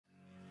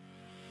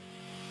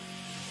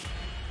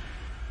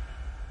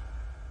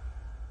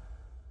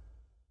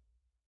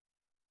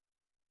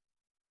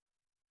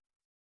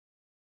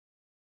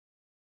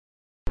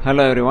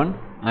Hello everyone,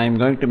 I am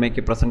going to make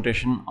a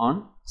presentation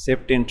on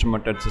safety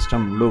instrumented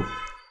system loop,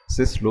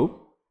 sys loop.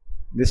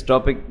 This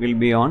topic will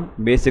be on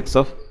basics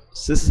of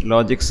sys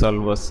logic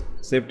solvers,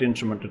 safety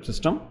instrumented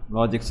system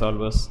logic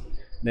solvers.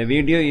 The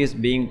video is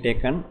being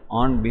taken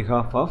on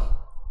behalf of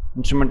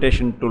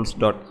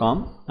instrumentationtools.com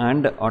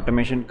and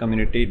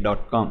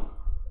automationcommunity.com.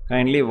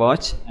 Kindly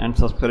watch and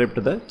subscribe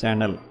to the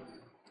channel.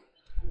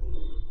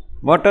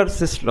 What are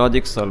sys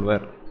logic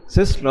solver?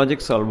 Sys logic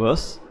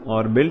solvers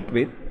are built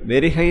with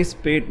very high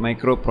speed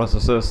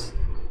microprocessors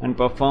and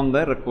perform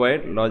the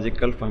required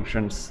logical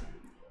functions.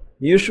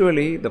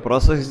 Usually the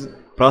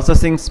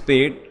processing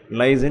speed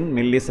lies in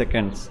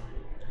milliseconds.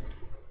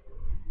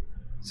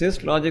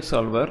 Sys logic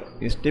solver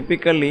is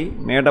typically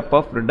made up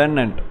of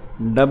redundant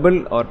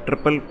double or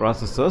triple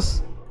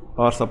processors,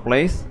 power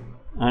supplies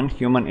and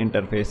human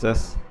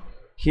interfaces.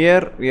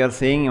 Here we are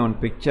seeing one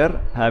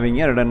picture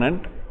having a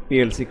redundant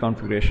PLC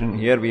configuration.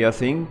 Here we are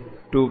seeing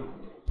two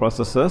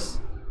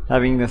processors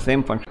having the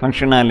same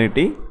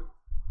functionality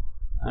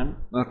and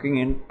working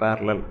in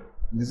parallel.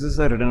 This is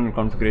a redundant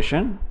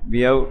configuration. We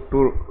have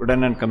two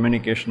redundant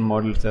communication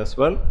modules as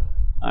well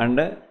and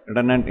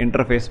redundant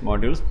interface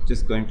modules which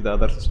is going to the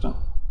other system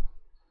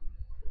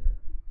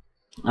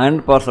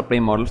and power supply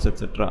modules,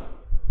 etc.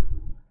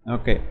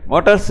 Okay,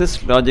 what are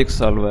sys logic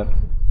solver?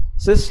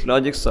 Sys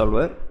logic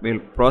solver will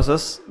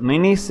process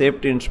many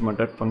safety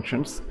instrumented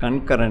functions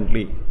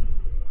concurrently.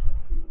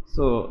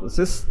 So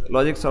sys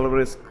logic solver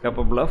is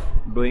capable of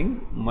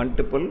doing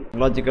multiple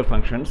logical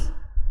functions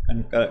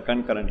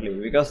concurrently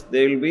because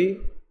they will be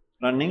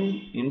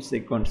running in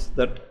sequence.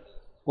 That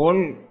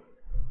whole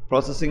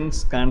processing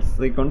scan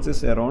sequence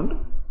is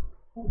around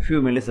a few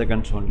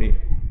milliseconds only.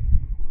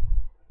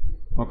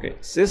 Okay,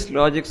 sys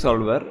logic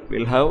solver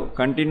will have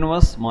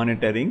continuous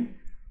monitoring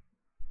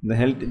the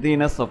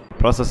healthiness of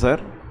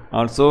processor,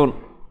 also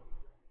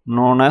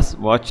known as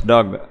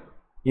watchdog.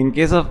 In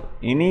case of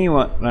any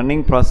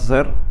running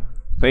processor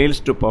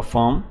fails to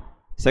perform,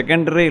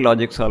 secondary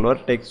logic solver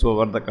takes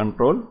over the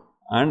control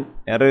and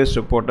error is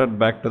reported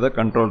back to the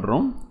control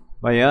room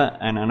via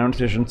an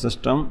annunciation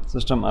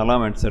system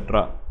alarm,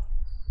 etc.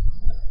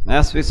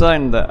 As we saw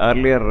in the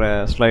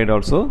earlier slide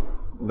also,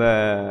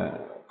 the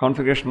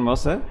configuration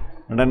was a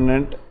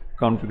redundant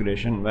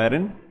configuration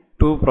wherein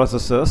two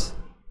processors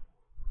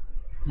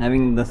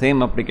having the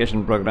same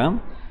application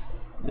program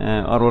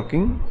are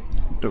working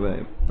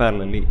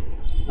parallelly.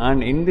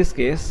 And in this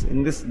case,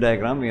 in this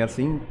diagram, we are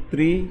seeing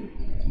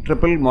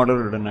triple model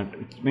redundant,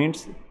 which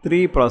means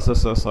three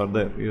processors are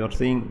there. You are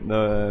seeing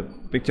the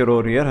picture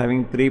over here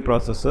having three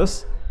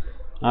processors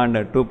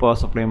and two power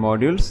supply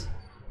modules.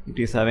 It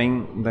is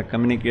having the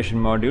communication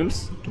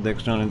modules to the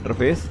external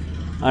interface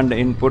and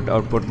input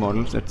output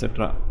modules,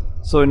 etc.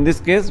 So in this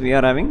case, we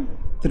are having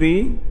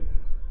three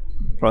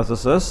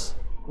processors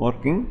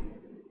working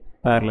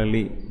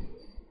parallelly.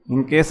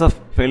 In case of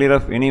failure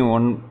of any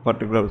one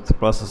particular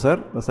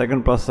processor, the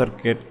second processor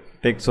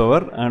takes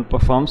over and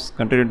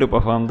continue to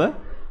perform the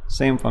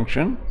same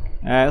function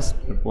as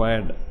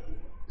required.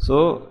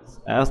 So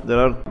as there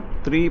are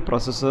three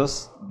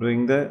processors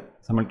doing the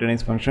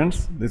simultaneous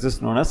functions, this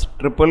is known as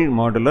triple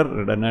modular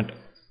redundant.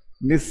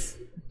 This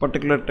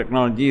particular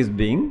technology is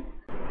being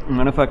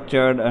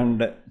manufactured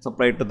and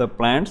supplied to the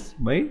plants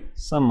by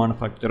some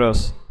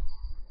manufacturers.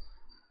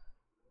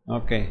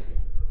 Okay.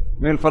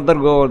 We will further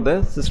go over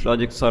the sys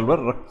logic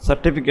solver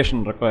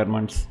certification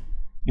requirements.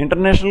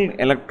 International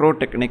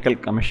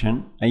Electrotechnical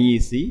Commission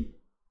 (IEC)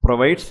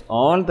 provides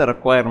all the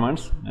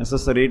requirements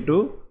necessary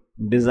to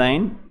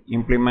design,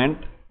 implement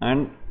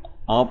and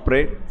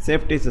operate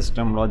safety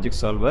system logic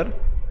solver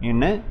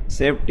in a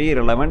safety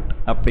relevant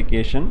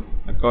application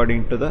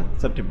according to the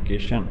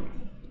certification.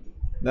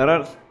 There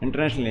are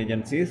international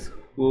agencies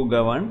who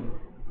govern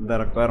the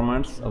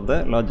requirements of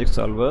the logic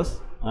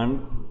solvers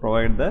and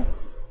provide the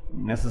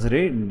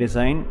necessary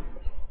design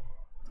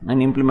and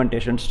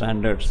implementation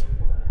standards.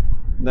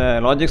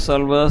 The logic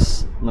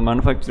solvers, the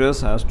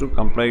manufacturers has to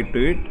comply to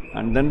it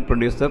and then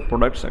produce the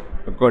products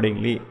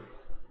accordingly.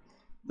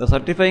 The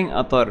certifying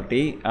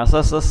authority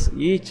assesses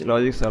each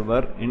logic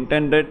solver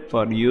intended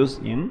for use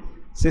in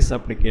sys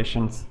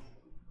applications.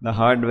 The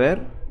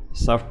hardware,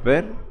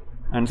 software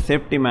and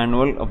safety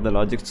manual of the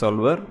logic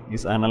solver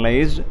is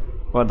analyzed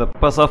for the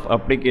purpose of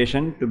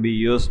application to be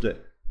used.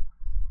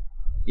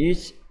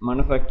 Each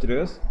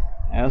manufacturer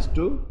has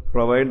to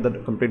provide the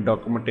complete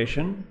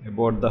documentation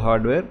about the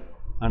hardware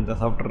and the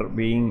software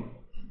being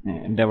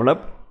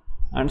developed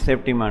and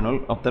safety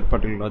manual of that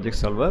particular logic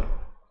solver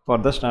for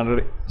the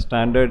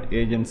standard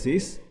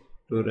agencies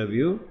to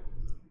review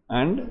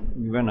and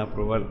give an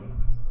approval.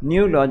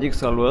 New logic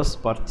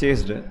solvers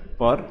purchased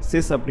for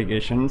sys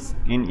applications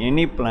in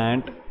any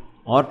plant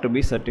are to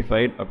be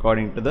certified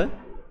according to the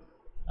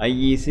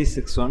IEC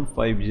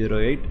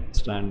 61508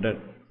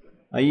 standard.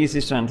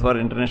 IEC stands for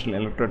International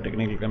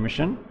Electrotechnical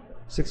Commission.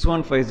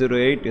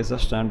 61508 is a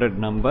standard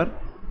number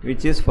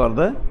which is for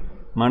the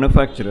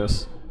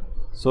manufacturers.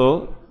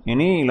 So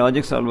any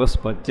logic solvers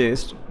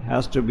purchased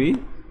has to be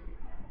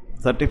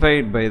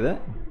certified by the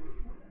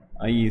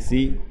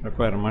IEC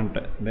requirement.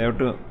 They have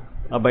to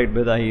abide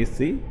by the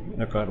IEC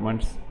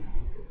requirements.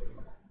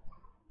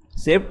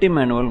 Safety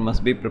manual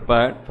must be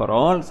prepared for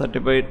all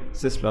certified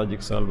SIS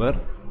logic solver.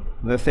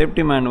 The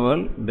safety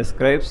manual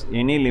describes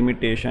any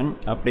limitation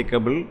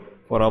applicable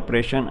for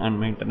operation and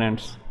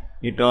maintenance.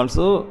 It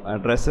also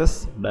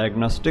addresses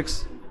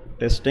diagnostics,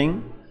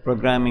 testing,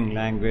 programming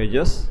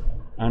languages,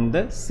 and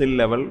the skill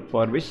level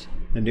for which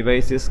the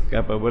device is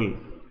capable.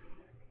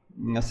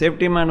 A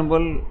safety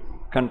manual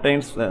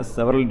contains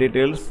several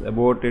details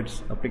about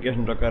its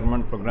application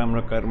requirement, program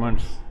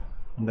requirements,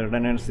 and the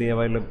redundancy,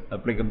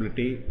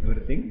 applicability,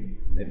 everything.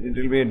 It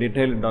will be a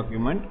detailed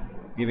document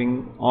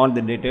giving all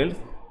the details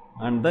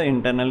and the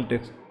internal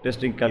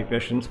testing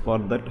calculations for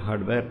that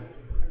hardware.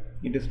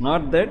 It is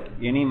not that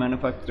any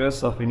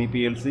manufacturers of any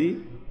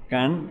PLC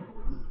can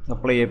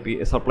supply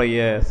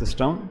a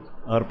system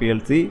or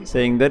PLC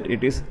saying that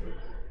it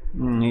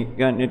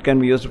can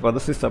be used for the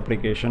SIS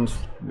applications,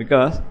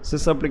 because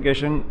SIS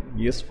application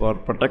is for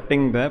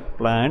protecting the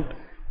plant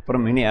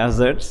from any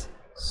hazards.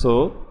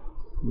 So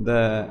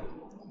the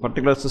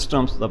particular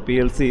systems, the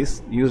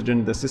PLCs used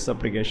in the SIS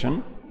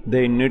application,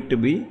 they need to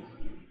be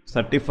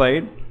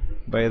certified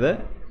by the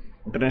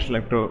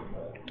International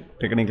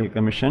Electrotechnical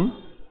Commission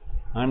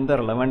and the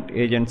relevant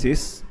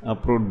agencies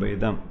approved by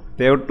them.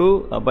 They have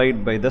to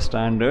abide by the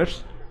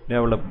standards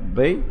developed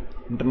by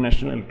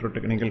International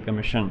Electrotechnical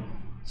Commission.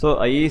 So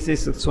IEC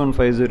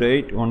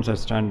 61508 wants a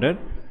standard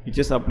which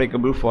is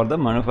applicable for the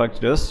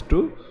manufacturers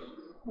to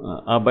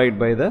abide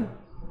by the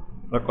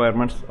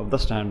requirements of the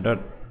standard.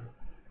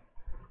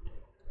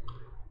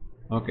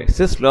 Okay,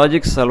 SIS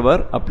logic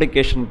solver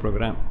application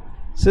program.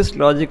 SIS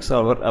logic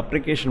solver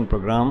application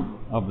program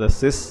of the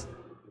SIS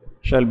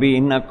shall be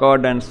in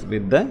accordance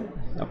with the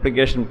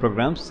application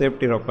program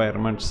safety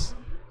requirements.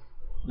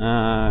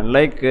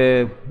 Like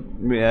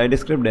I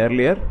described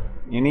earlier,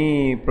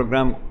 any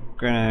program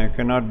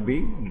cannot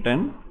be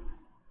written,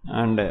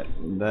 and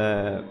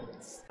the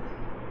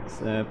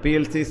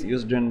PLCs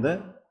used in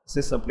the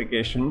SIS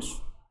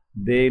applications,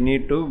 they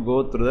need to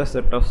go through the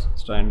set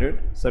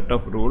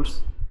of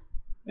rules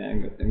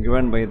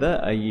given by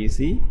the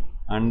IEC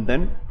and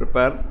then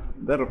prepare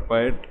the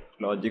required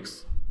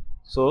logics.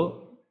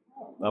 So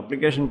the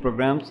application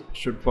programs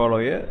should follow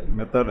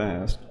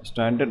a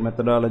standard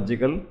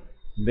methodological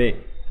way.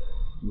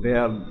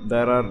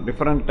 There are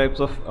different types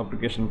of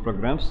application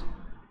programs,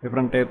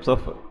 different types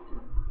of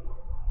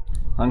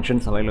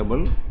functions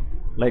available,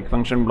 like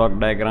function block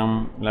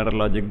diagram, ladder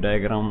logic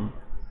diagram,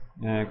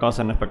 cause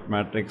and effect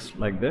matrix,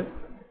 like that.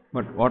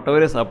 But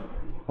whatever is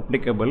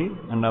applicable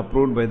and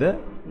approved by the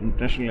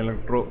International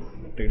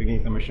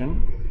Electrotechnical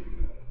Commission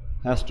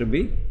has to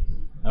be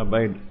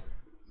obeyed.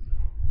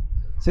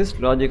 SIS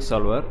logic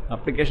solver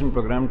application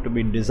program to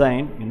be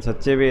designed in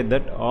such a way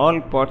that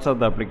all parts of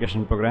the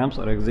application programs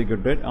are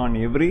executed on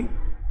every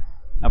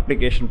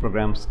application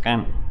program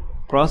scan.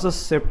 Process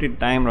safety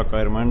time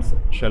requirements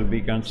shall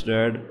be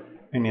considered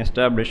in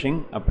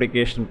establishing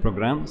application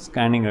program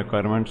scanning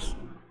requirements.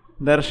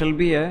 There shall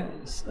be a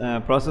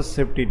process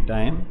safety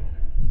time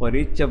for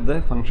each of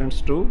the functions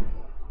to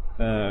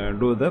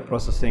do the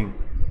processing.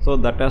 So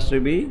that has to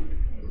be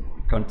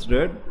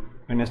considered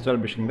when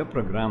establishing the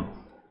program.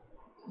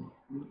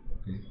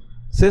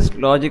 SIS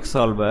logic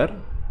solver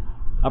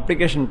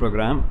application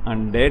program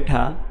and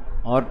data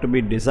are to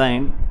be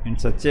designed in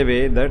such a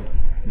way that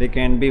they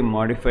can be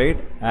modified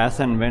as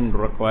and when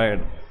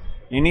required.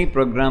 Any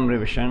program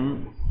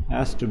revision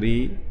has to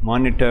be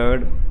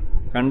monitored,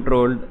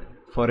 controlled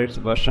for its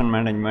version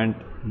management,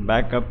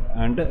 backup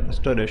and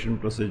restoration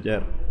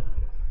procedure.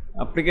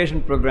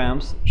 Application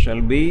programs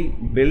shall be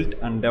built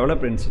and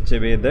developed in such a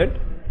way that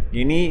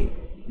any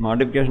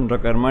modification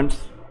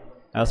requirements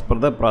as per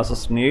the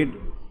process need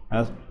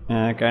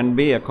can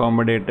be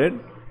accommodated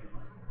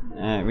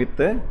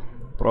with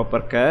proper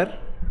care,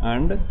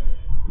 and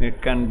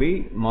it can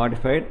be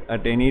modified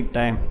at any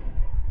time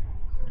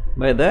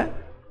by the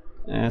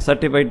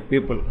certified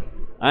people,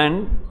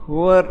 and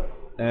who are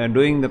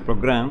doing the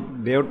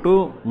program, they have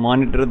to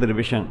monitor the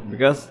revision,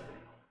 because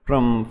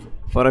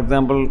for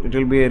example it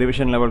will be a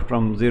revision level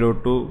from 0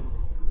 to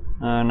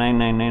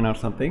 999 or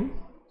something.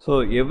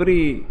 So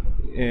every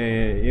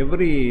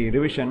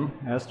revision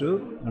has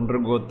to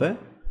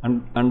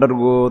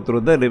undergo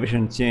through the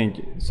revision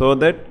change, so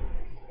that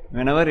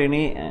whenever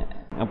any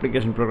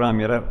application program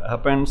error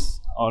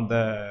happens or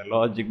the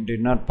logic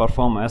did not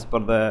perform as per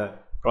the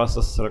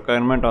process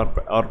requirement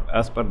or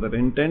as per the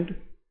intent,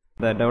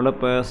 the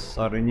developers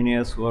or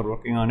engineers who are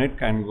working on it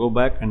can go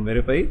back and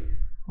verify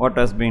what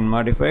has been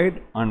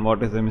modified and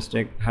what is the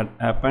mistake had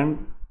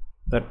happened,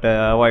 that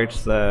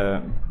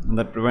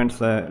prevents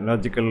the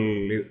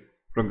logical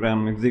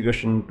program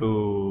execution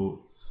to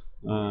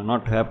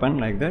not happen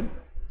like that.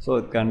 So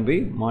it can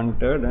be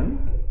monitored, and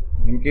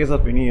in case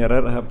of any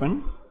error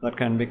happen, that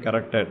can be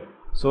corrected.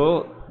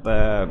 So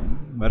the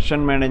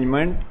version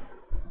management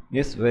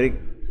is very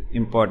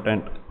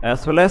important,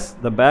 as well as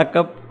the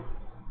backup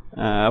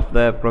of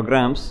the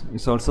programs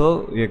is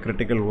also a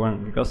critical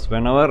one, because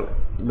whenever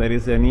there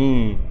is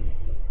any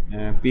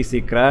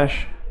PC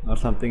crash or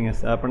something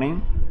is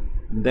happening,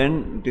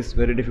 then it is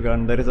very difficult,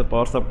 and there is a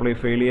power supply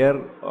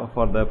failure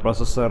for the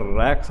processor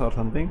racks or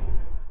something.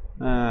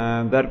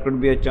 There could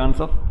be a chance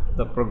of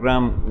the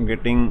program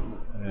getting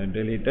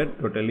deleted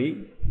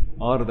totally,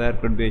 or there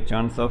could be a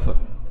chance of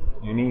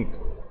any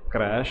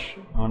crash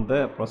on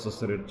the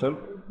processor itself.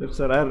 It's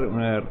a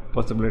rare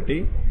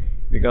possibility,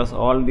 because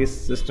all these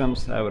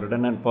systems have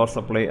redundant power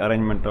supply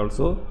arrangement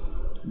also,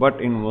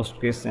 but in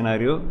worst case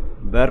scenario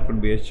there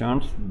could be a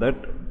chance that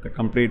the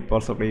complete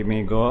power supply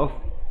may go off,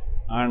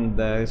 and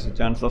there is a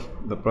chance of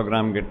the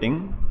program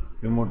getting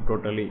removed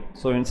totally.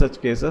 So in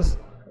such cases,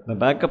 the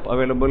backup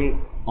available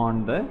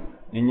on the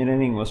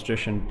engineering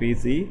workstation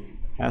PC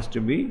has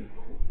to be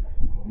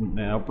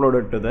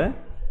uploaded to the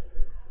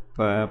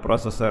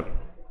processor.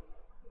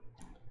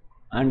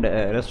 And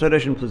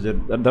restoration procedure,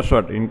 that's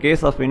what, in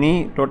case of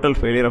any total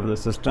failure of the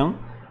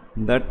system,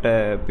 that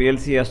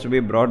PLC has to be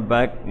brought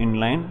back in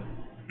line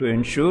to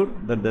ensure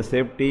that the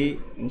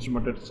safety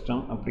instrumented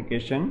system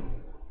application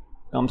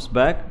comes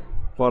back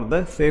for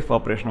the safe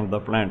operation of the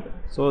plant.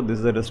 So this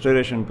is a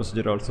restoration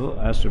procedure also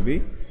has to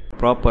be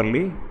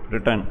properly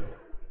written.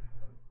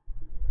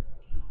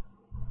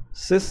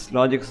 Sys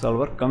logic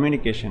solver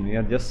communication, we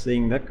are just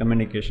seeing the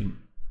communication.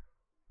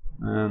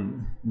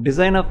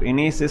 Design of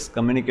any sys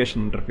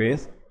communication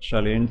interface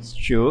shall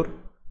ensure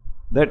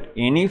that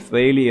any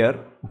failure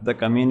of the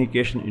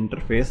communication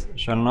interface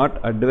shall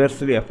not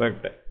adversely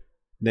affect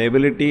the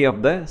ability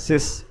of the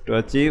sys to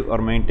achieve or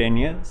maintain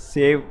a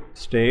safe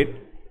state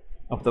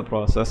of the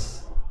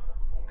process.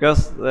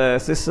 Because the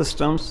sys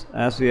systems,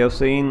 as we have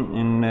seen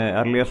in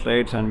earlier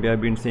slides and we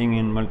have been seeing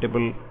in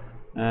multiple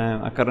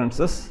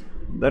occurrences,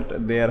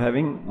 that they are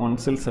having one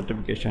SIL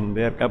certification.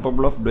 They are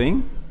capable of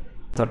doing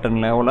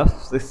certain level of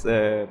this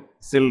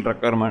SIL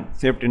requirement,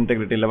 safety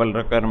integrity level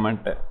requirement.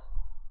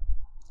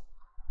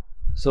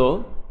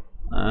 So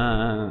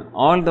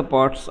all the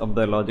parts of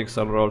the logic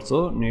solver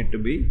also need to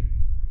be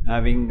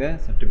having the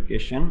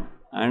certification,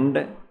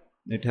 and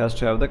it has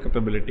to have the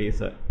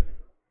capabilities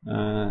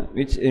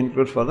which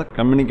includes for the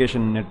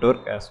communication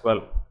network as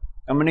well.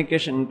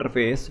 Communication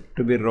interface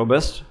to be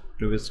robust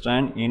to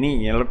withstand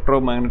any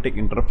electromagnetic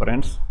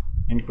interference,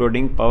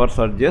 including power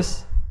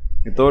surges,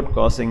 without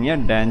causing a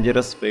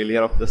dangerous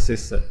failure of the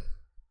sys.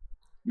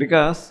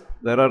 Because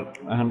there are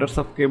hundreds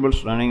of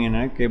cables running in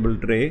a cable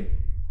tray,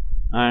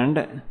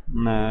 and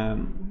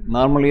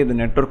normally the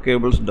network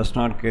cables does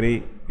not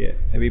carry a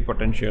heavy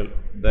potential.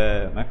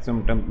 The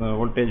maximum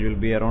voltage will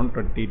be around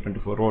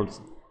 20-24 volts,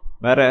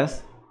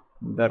 whereas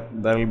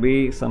there will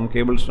be some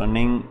cables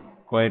running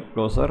quite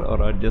closer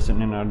or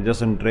adjacent in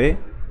adjacent tray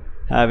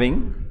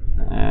having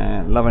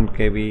 11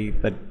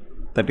 kV,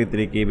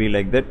 33 kV,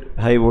 like that,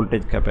 high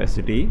voltage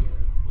capacity.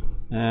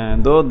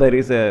 Though there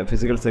is a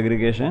physical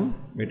segregation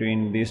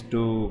between these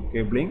two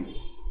cabling,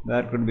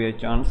 there could be a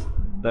chance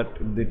that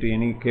due to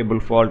any cable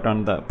fault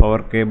on the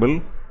power cable,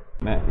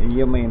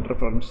 EMI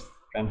interference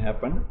can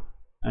happen,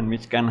 and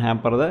which can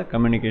hamper the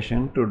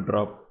communication to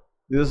drop.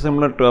 This is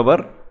similar to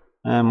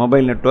our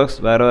mobile networks,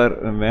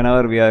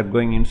 whenever we are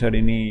going inside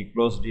any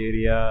closed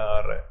area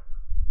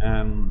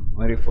or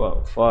very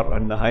far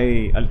and the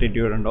high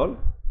altitude and all,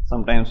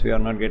 sometimes we are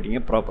not getting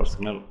a proper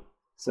signal.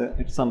 So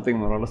it's something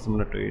more or less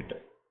similar to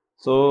it.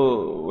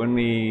 So when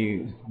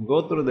we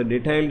go through the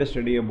detailed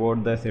study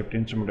about the safety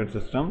instrumented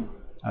system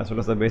as well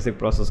as the basic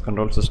process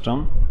control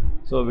system,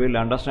 so we will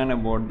understand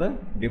about the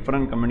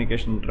different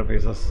communication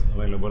interfaces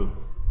available.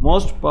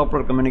 Most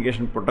popular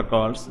communication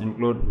protocols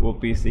include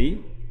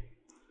OPC,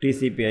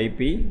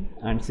 TCP/IP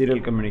and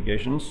serial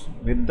communications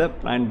with the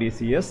plant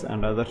DCS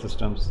and other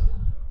systems.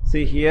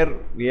 See, here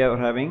we are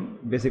having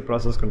basic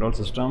process control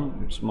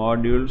system, its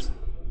modules,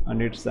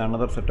 and it's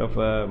another set of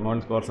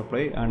modules power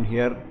supply, and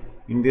here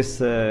in this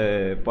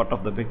part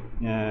of the big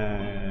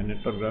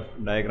network graph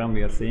diagram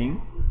we are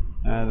seeing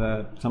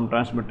some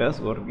transmitters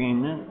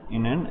working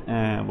in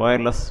a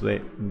wireless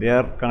way. They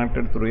are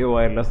connected through a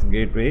wireless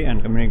gateway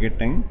and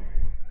communicating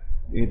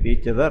with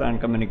each other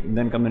and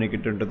then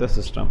communicated to the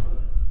system.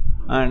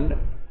 And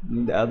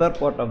the other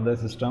part of the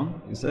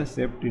system is a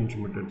safety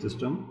instrumented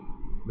system,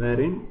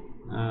 wherein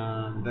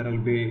there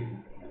will be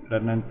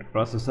redundant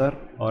processor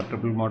or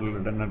triple model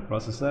redundant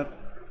processor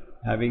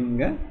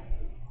having a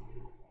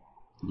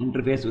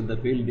interface with the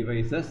field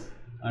devices,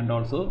 and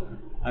also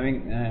having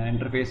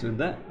interface with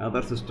the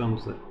other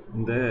systems,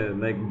 the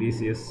like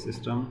DCS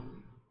system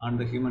and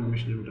the human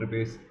machine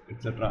interface,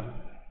 etc.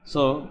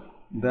 So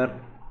there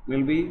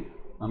will be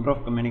number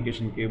of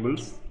communication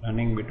cables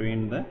running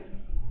between the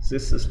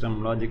sys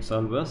system logic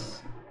solvers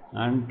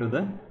and to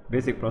the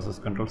basic process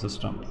control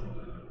system.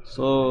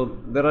 So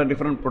there are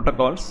different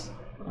protocols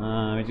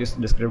which is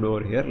described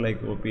over here,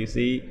 like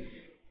OPC,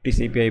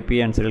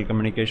 TCP/IP and serial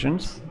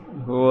communications.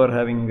 Who are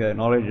having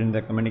knowledge in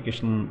the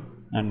communication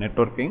and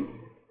networking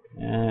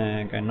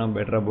can know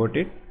better about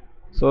it.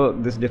 So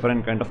these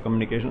different kind of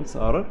communications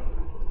are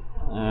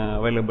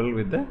available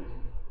with the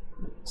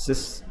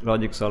sys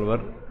logic solver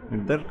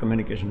with their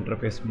communication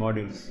interface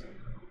modules.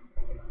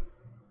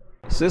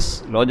 Sys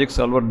logic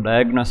solver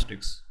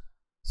diagnostics.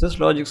 Sys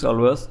logic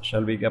solvers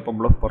shall be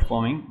capable of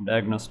performing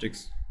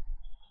diagnostics.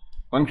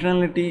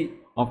 Functionality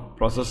of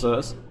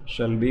processors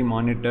shall be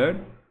monitored,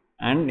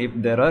 and if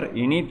there are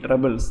any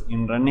troubles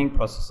in running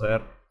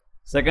processor,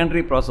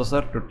 secondary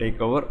processor to take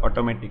over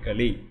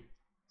automatically.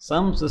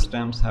 Some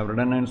systems have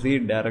redundancy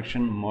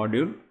direction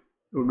module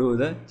to do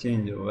the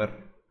changeover.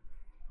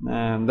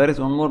 There is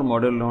one more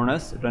module known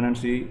as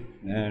redundancy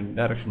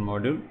direction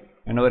module.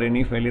 Whenever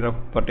any failure of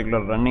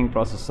particular running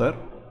processor,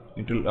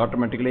 it will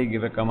automatically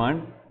give a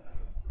command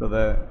to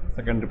the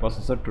secondary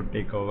processor to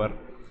take over.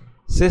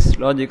 Sys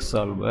logic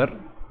solver,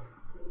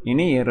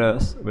 any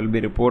errors will be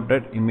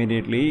reported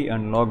immediately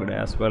and logged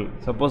as well.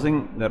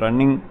 Supposing the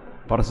running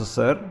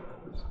processor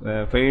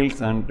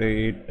fails and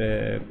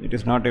it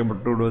is not able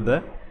to do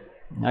the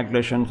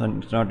calculations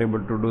and it's not able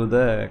to do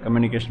the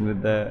communication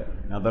with the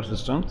other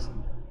systems,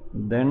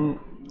 then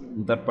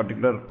that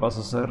particular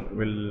processor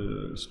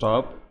will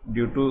stop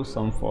due to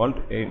some fault,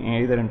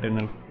 either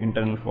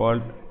internal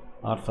fault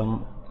or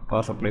some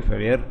power supply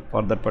failure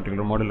for that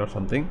particular module or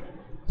something.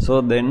 So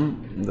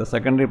then the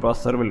secondary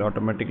processor will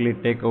automatically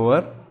take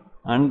over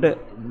and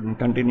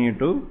continue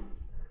to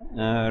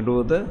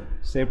do the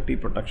safety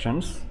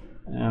protections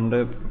and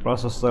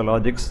process the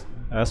logics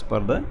as per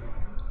the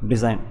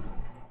design.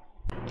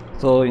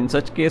 So in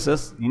such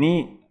cases,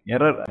 any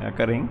error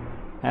occurring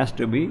has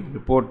to be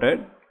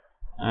reported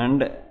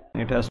and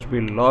it has to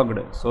be logged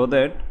so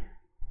that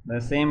the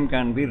same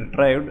can be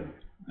retrieved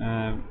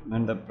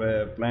when the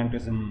plant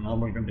is in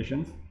normal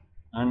conditions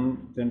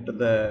and sent to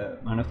the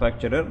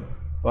manufacturer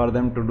for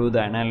them to do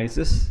the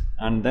analysis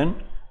and then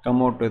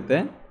come out with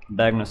the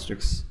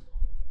diagnostics.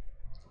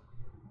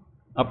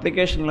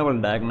 Application level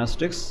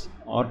diagnostics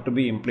are to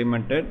be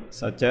implemented,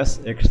 such as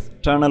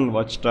external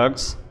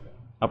watchdogs,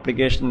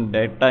 application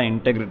data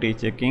integrity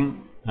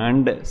checking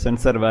and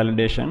sensor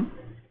validation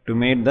to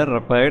meet the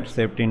required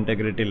safety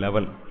integrity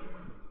level.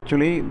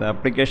 Actually, the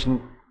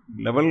application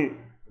level,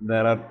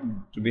 there are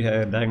to be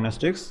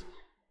diagnostics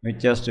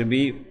which has to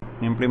be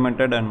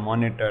implemented and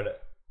monitored.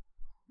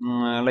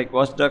 Like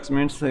watchdogs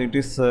means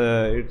it's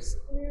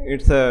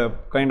a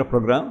kind of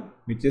program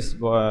which is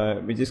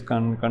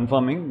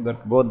confirming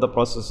that both the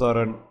processors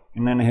are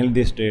in a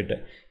healthy state.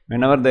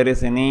 Whenever there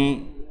is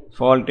any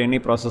fault, any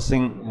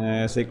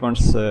processing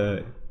sequence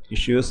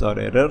issues or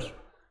errors,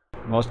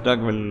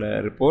 watchdog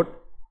will report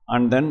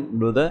and then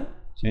do the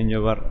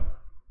changeover.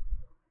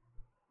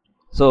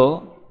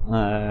 So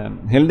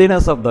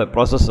healthiness of the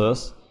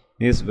processors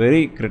is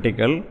very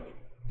critical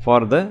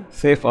for the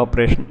safe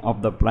operation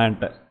of the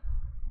plant.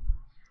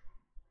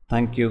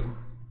 Thank you.